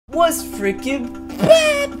What's freaking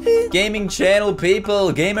poppin'? Gaming channel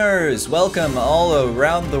people, gamers, welcome all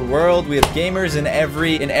around the world. We have gamers in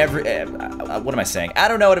every, what am I saying? I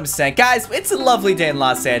don't know what I'm saying. Guys, it's a lovely day in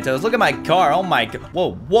Los Santos. Look at my car. Oh my god.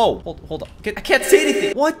 Whoa, whoa. Hold on. I can't see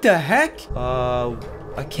anything. What the heck?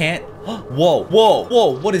 I can't. Whoa, whoa,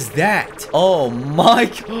 whoa. What is that? Oh my.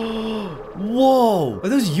 Whoa. Are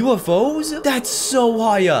those UFOs? That's so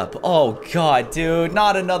high up. Oh god, dude.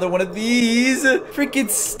 Not another one of these. Freaking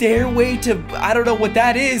stairway to, I don't know what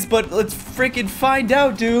that is, but let's freaking find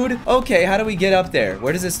out, dude. Okay, how do we get up there?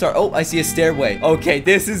 Where does it start? Oh, I see a stairway. Okay,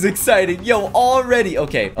 this is exciting. Yo, already.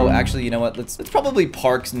 Okay. Oh, actually, you know what? Let's probably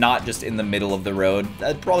park not just in the middle of the road.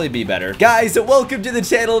 That'd probably be better. Guys, welcome to the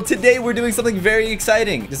channel. Today, we're doing something very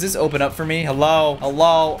exciting. Does this open up for me? Hello?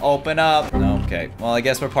 Hello? Open up. No, okay. Well, I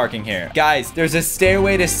guess we're parking here. Guys, there's a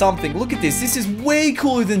stairway to something. Look at this. This is way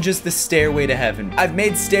cooler than just the stairway to heaven. I've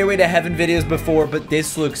made stairway to heaven videos before, but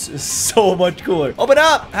this looks so much cooler. Open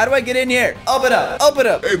up. How do I get in here? Open up. Open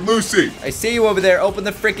up. Hey, Lucy. I see you over there. Open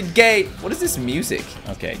the freaking gate. What is this music?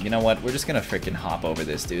 Okay, you know what? We're just gonna freaking hop over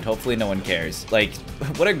this, dude. Hopefully no one cares. Like,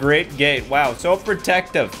 what a great gate. Wow, so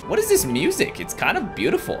protective. What is this music? It's kind of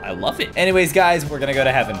beautiful. I love it. Anyways, guys, we're gonna go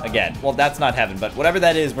to heaven again. Well, that's not heaven, but whatever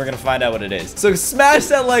that is, we're gonna find out what it is. So smash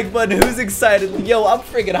that like button. Who's excited? Yo, I'm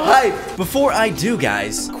freaking hyped. Before I do,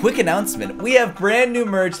 guys, quick announcement. We have brand new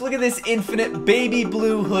merch. Look at this infinite baby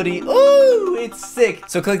blue hoodie. Ooh, it's sick.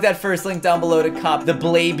 So click that first link down below to cop the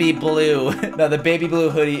baby blue. No, the baby blue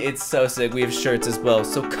hoodie. It's so sick. We have shirts as well.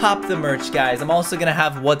 So cop the merch, guys. I'm also gonna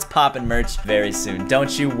have What's Poppin' merch very soon.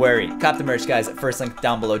 Don't you worry. Cop the merch, guys. First link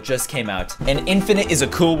down below just came out. And infinite is a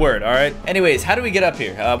cool word, all right? Anyways, how do we get up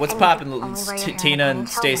here? What's poppin'? Tina and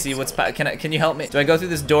Stacy, what's pop? Can you help me? Do I go through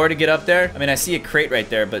this door to get up there? I mean, I see a crate right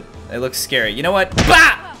there, but it looks scary. You know what?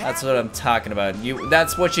 Bah! That's what I'm talking about.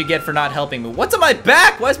 That's what you get for not helping me. What's on my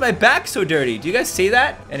back? Why is my back so dirty? Do you guys see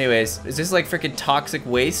that? Anyways, is this like freaking toxic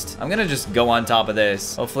waste? I'm gonna just go on top of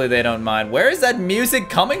this. Hopefully they don't mind. Where is that music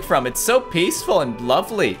coming from? It's so peaceful and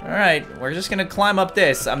lovely. All right, we're just gonna climb up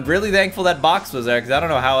this. I'm really thankful that box was there because I don't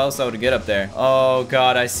know how else I would get up there. Oh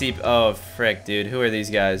god, I see. Oh frick, dude. Who are these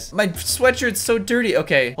guys? My sweatshirt's so dirty.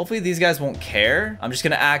 Okay, hopefully these guys won't care. I'm just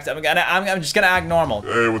gonna act. I'm just gonna act normal.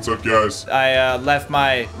 Hey, what's up, guys? I left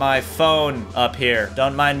my phone up here.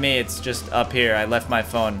 Don't mind me, it's just up here. I left my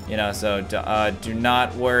phone, you know, so do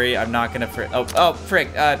not worry. I'm not gonna frick.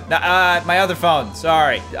 My other phone,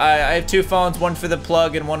 sorry. I have two phones, one for the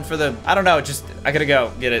plug and one for the, I don't know, just, I gotta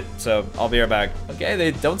go get it, so I'll be right back. Okay,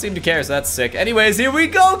 they don't seem to care, so that's sick. Anyways, here we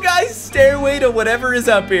go, guys. Stairway to whatever is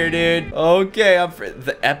up here, dude. Okay, I'm for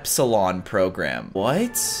the Epsilon program.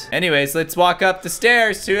 What? Anyways, let's walk up the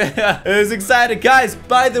stairs to who's excited. Guys,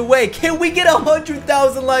 by the way, can we get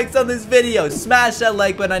 100,000 likes on this video? Smash that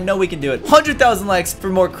like button. I know we can do it. 100,000 likes for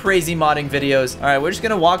more crazy modding videos. All right, we're just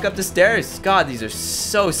gonna walk up the stairs. God, these are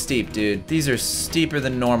so steep, dude. These are steeper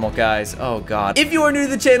than normal, guys. Oh god. If you are new to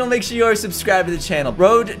the channel, make sure you are subscribed to the channel.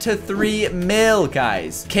 Road to 3 mil,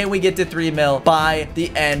 guys. Can we get to 3 mil by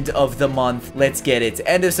the end of the month? Let's get it.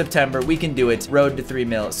 End of September, we can do it. Road to 3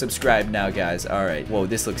 mil. Subscribe now, guys. All right. Whoa,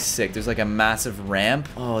 this looks sick. There's like a massive ramp.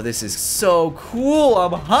 Oh, this is so cool.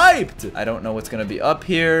 I'm hyped. I don't know what's gonna be up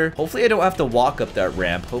here. Hopefully I don't have to walk up that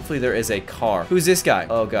ramp. Hopefully there is a car. Who's this guy?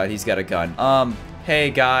 Oh god, he's got a gun.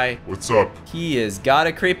 Hey guy. What's up? He has got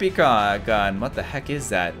a creepy gun. What the heck is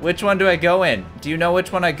that? Which one do I go in? Do you know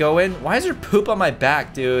which one I go in? Why is there poop on my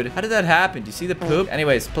back, dude? How did that happen? Do you see the poop?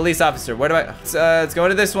 Anyways, police officer, where do I? Let's go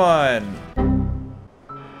into this one.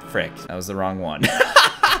 Frick, that was the wrong one.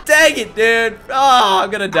 Dang it, dude. Oh,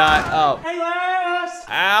 I'm gonna die. Oh. Hey, Lars.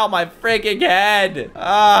 Ow, my freaking head.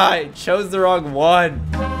 Ah, I chose the wrong one.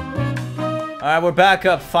 All right, we're back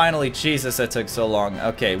up finally. Jesus, that took so long.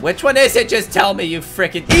 Okay, which one is it? Just tell me, you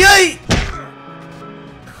freaking.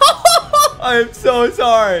 I am so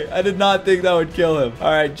sorry. I did not think that would kill him.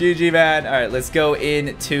 All right, GG, man. All right, let's go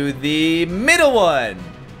into the middle one.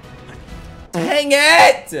 Dang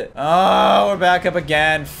it! Oh, we're back up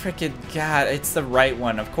again. Freaking god, it's the right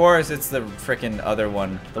one. Of course, it's the freaking other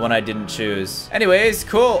one. The one I didn't choose. Anyways,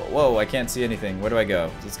 cool. Whoa, I can't see anything. Where do I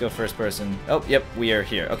go? Let's go first person. Oh, yep, we are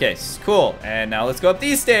here. Okay, cool. And now let's go up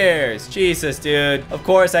these stairs. Jesus, dude. Of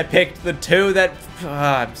course, I picked the two that...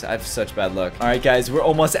 I have such bad luck. All right, guys, we're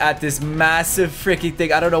almost at this massive freaking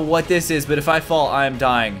thing. I don't know what this is, but if I fall, I'm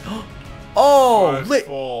dying.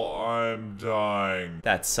 Oh, I'm dying.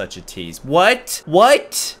 That's such a tease. What?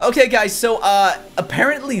 What? Okay, guys, so,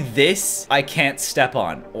 apparently this I can't step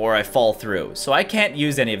on or I fall through. So I can't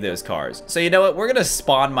use any of those cars. So you know what? We're gonna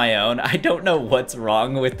spawn my own. I don't know what's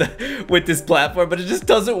wrong with this platform, but it just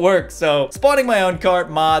doesn't work. So spawning my own car,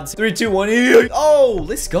 mods, 3, 2, 1. Oh,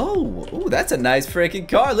 let's go. Oh, that's a nice freaking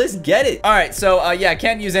car. Let's get it. All right, so, yeah, I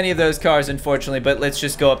can't use any of those cars, unfortunately, but let's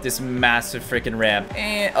just go up this massive freaking ramp.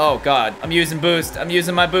 And, oh, God, I'm using boost. I'm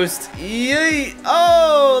using my boost. Yay.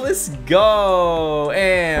 Oh, let's go.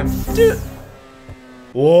 And,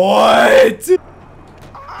 what?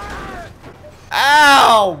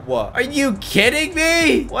 Ow! Are you kidding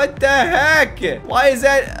me? What the heck? Why is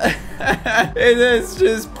that? It is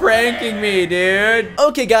just pranking me, dude.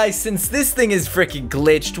 Okay, guys, since this thing is freaking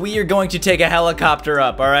glitched, we are going to take a helicopter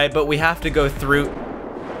up, all right? But we have to go through.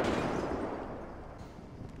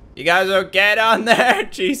 You guys okay down there?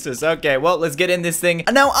 Jesus. Okay, well, let's get in this thing.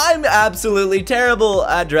 Now, I'm absolutely terrible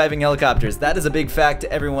at driving helicopters. That is a big fact.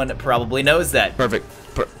 Everyone probably knows that. Perfect.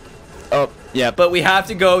 Oh, yeah, but we have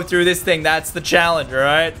to go through this thing. That's the challenge, all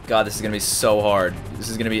right? God, this is gonna be so hard. This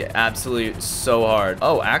is gonna be absolutely so hard.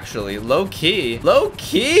 Oh, actually, low-key,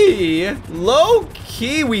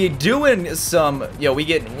 we doing some, yo, we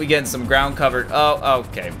getting some ground covered. Oh,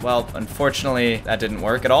 okay. Well, unfortunately, that didn't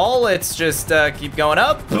work at all. Let's just keep going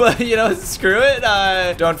up. But, you know, screw it.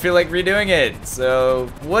 Don't feel like redoing it. So,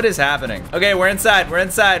 what is happening? Okay, we're inside. We're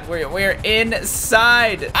inside. We're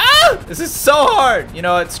inside. Ah! This is so hard. You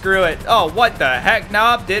know what? Screw it. Oh, what the heck?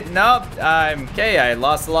 Nope. Okay, I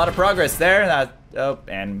lost a lot of progress there. Oh,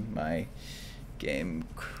 and my game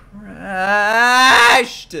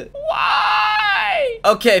crashed. Why?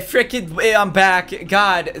 Okay, frickin', I'm back.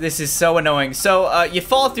 God, this is so annoying. So, you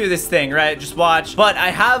fall through this thing, right? Just watch. But I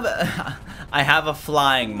have a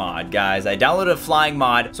flying mod, guys. I downloaded a flying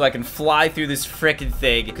mod so I can fly through this frickin'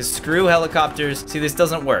 thing. Because screw helicopters. See, this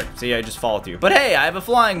doesn't work. See, I just fall through. But hey, I have a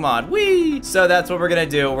flying mod. Whee! So that's what we're gonna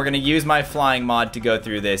do. We're gonna use my flying mod to go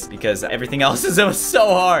through this because everything else is so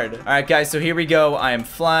hard. All right, guys. So here we go. I am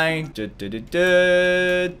flying. All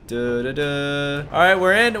right,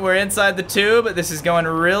 we're inside the tube. This is going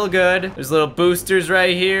real good. There's little boosters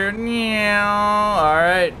right here. All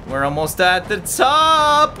right, we're almost at the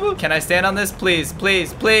top. Can I stand on this? Please,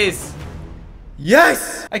 please, please.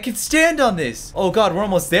 Yes! I can stand on this. Oh God, we're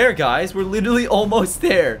almost there, guys. We're literally almost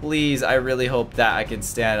there. Please, I really hope that I can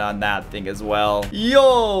stand on that thing as well.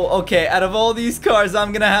 Yo, okay, out of all these cars,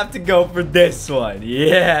 I'm gonna have to go for this one.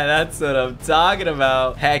 Yeah, that's what I'm talking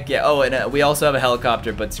about. Heck yeah. Oh, and we also have a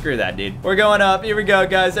helicopter, but screw that, dude. We're going up. Here we go,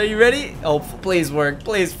 guys. Are you ready? Oh, please work.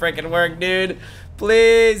 Please freaking work, dude.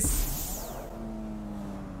 Please.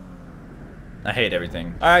 I hate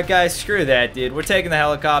everything. All right, guys, screw that, dude. We're taking the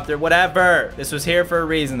helicopter, whatever. This was here for a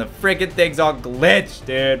reason. The freaking thing's all glitched,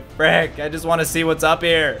 dude. Frick, I just want to see what's up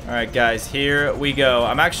here. All right, guys, here we go.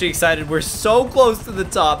 I'm actually excited. We're so close to the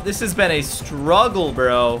top. This has been a struggle,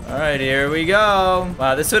 bro. All right, here we go.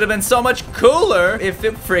 Wow, this would have been so much cooler if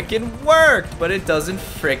it freaking worked, but it doesn't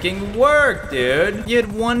freaking work, dude. You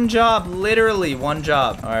had one job, literally one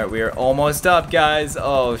job. All right, we are almost up, guys.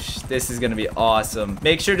 Oh, this is gonna be awesome.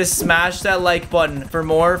 Make sure to smash that like button for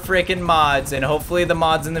more freaking mods, and hopefully the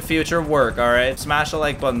mods in the future work. All right, smash the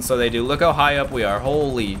like button so they do. Look how high up we are.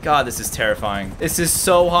 Holy God, this is terrifying. This is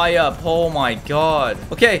so high up. Oh my God.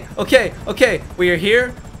 Okay, we are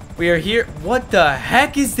here. What the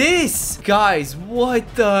heck is this? Guys,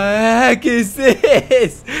 what the heck is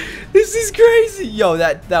this? This is crazy. Yo,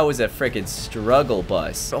 that was a freaking struggle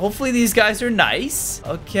bus. Hopefully these guys are nice.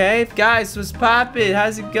 Okay, guys, what's poppin'?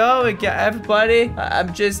 How's it going, everybody?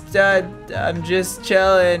 I'm just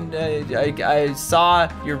chilling. I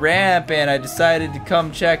saw your ramp and I decided to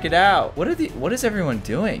come check it out. What is everyone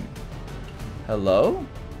doing? Hello?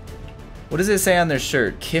 What does it say on their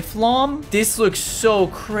shirt? Kiflom? This looks so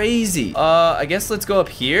crazy. I guess let's go up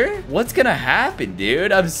here. What's gonna happen,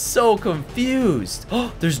 dude? I'm so confused.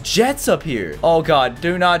 Oh, there's jets up here. Oh God,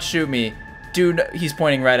 do not shoot me. Dude, he's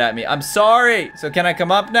pointing right at me. I'm sorry. So can I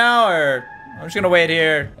come up now, or? I'm just gonna wait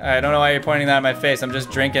here. I don't know why you're pointing that at my face. I'm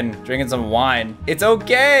just drinking some wine. It's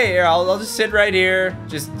okay. Here, I'll just sit right here.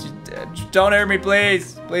 Just don't hurt me,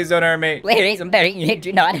 please. Please don't hurt me. Please, I'm begging you,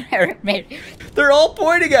 do not hurt me. They're all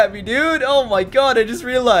pointing at me, dude. Oh my God, I just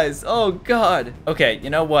realized. Oh God. Okay, you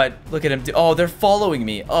know what? Look at him. Oh, they're following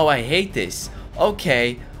me. Oh, I hate this.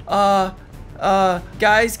 Okay.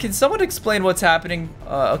 Guys, can someone explain what's happening?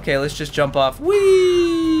 Okay, let's just jump off.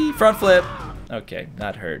 Whee! Front flip. Okay,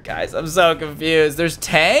 not hurt, guys. I'm so confused. There's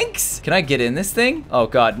tanks? Can I get in this thing? Oh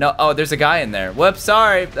God, no. Oh, there's a guy in there. Whoops,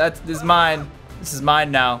 sorry. This is mine. This is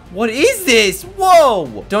mine now. What is this?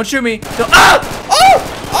 Whoa! Don't shoot me. Don't. Ah! Oh!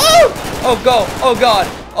 Oh! Oh, go. Oh, God.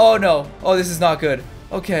 Oh, no. Oh, this is not good.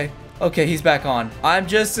 Okay. Okay, he's back on. I'm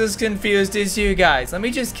just as confused as you guys. Let me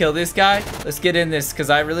just kill this guy. Let's get in this because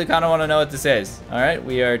I really kind of want to know what this is. All right,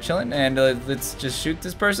 we are chilling and let's just shoot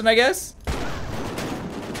this person, I guess.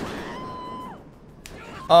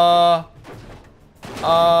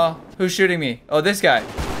 Who's shooting me? Oh, this guy.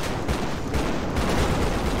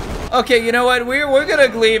 Okay, you know what? We're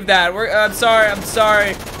gonna leave that. I'm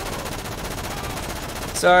sorry.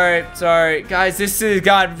 Sorry. Guys, this has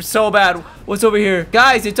gotten so bad. What's over here?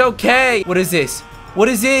 Guys, it's okay. What is this? What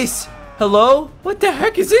is this? Hello? What the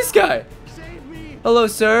heck is this guy? Hello,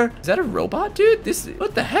 sir. Is that a robot, dude?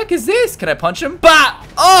 What the heck is this? Can I punch him? Bah!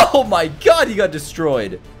 Oh my God, he got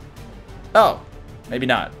destroyed. Oh, maybe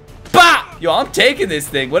not. Bah! Yo, I'm taking this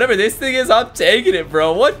thing. Whatever this thing is, I'm taking it,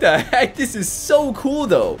 bro. What the heck? This is so cool,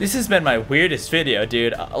 though. This has been my weirdest video,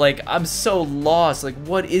 dude. Like, I'm so lost. Like,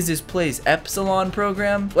 what is this place? Epsilon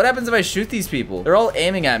program? What happens if I shoot these people? They're all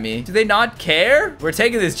aiming at me. Do they not care? We're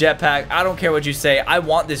taking this jetpack. I don't care what you say. I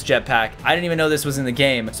want this jetpack. I didn't even know this was in the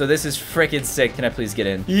game. So this is freaking sick. Can I please get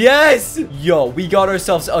in? Yes! Yo, we got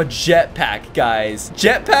ourselves a jetpack, guys.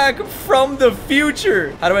 Jetpack from the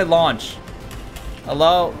future. How do I launch?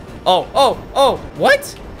 Hello? Oh,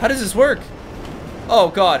 what? How does this work? Oh,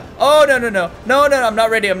 God. Oh, no, I'm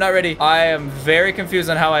not ready. I am very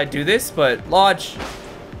confused on how I do this, but launch.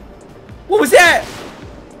 What was that?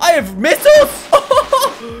 I have missiles?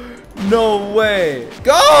 No way.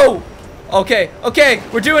 Go! Okay,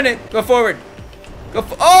 we're doing it. Go forward.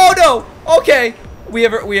 Oh, no. Okay. We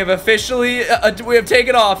have officially, we have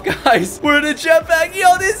taken off, guys. We're in a jetpack.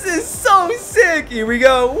 Yo, this is so sick. Here we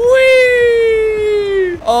go.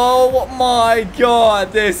 Whee! Oh my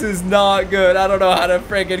God, this is not good. I don't know how to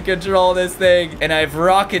freaking control this thing. And I have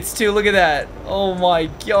rockets too. Look at that. Oh my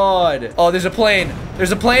God. Oh, there's a plane.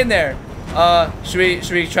 There's a plane there.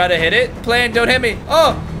 Should we try to hit it? Plane, don't hit me.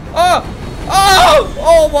 Oh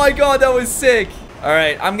my God, that was sick. All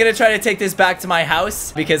right, I'm gonna try to take this back to my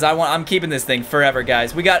house because I'm keeping this thing forever,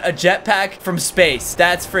 guys. We got a jetpack from space.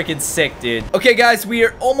 That's freaking sick, dude. Okay, guys, we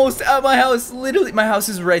are almost at my house. Literally, my house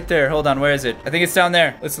is right there. Hold on, where is it? I think it's down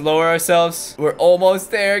there. Let's lower ourselves. We're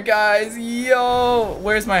almost there, guys. Yo,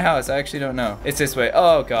 where's my house? I actually don't know. It's this way.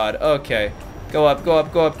 Oh God. Okay. Go up.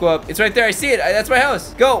 It's right there. I see it. That's my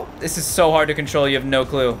house. Go. This is so hard to control. You have no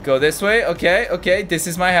clue. Go this way. Okay. This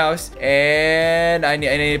is my house. And I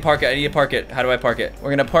need to park it. How do I park it?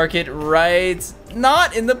 We're going to park it right.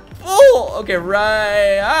 Not in the pool. Okay,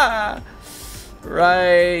 right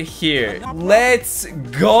here. Let's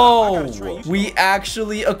go. We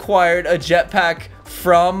actually acquired a jetpack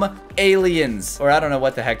from aliens, or I don't know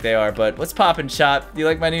what the heck they are, but what's poppin', Chop? Do you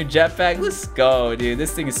like my new jetpack? Let's go, dude.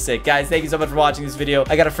 This thing is sick. Guys, thank you so much for watching this video.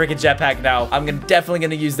 I got a freaking jetpack now. I'm definitely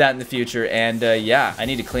gonna use that in the future, and yeah, I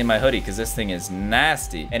need to clean my hoodie because this thing is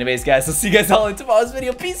nasty. Anyways, guys, I'll see you guys all in tomorrow's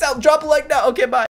video. Peace out. Drop a like now. Okay, bye.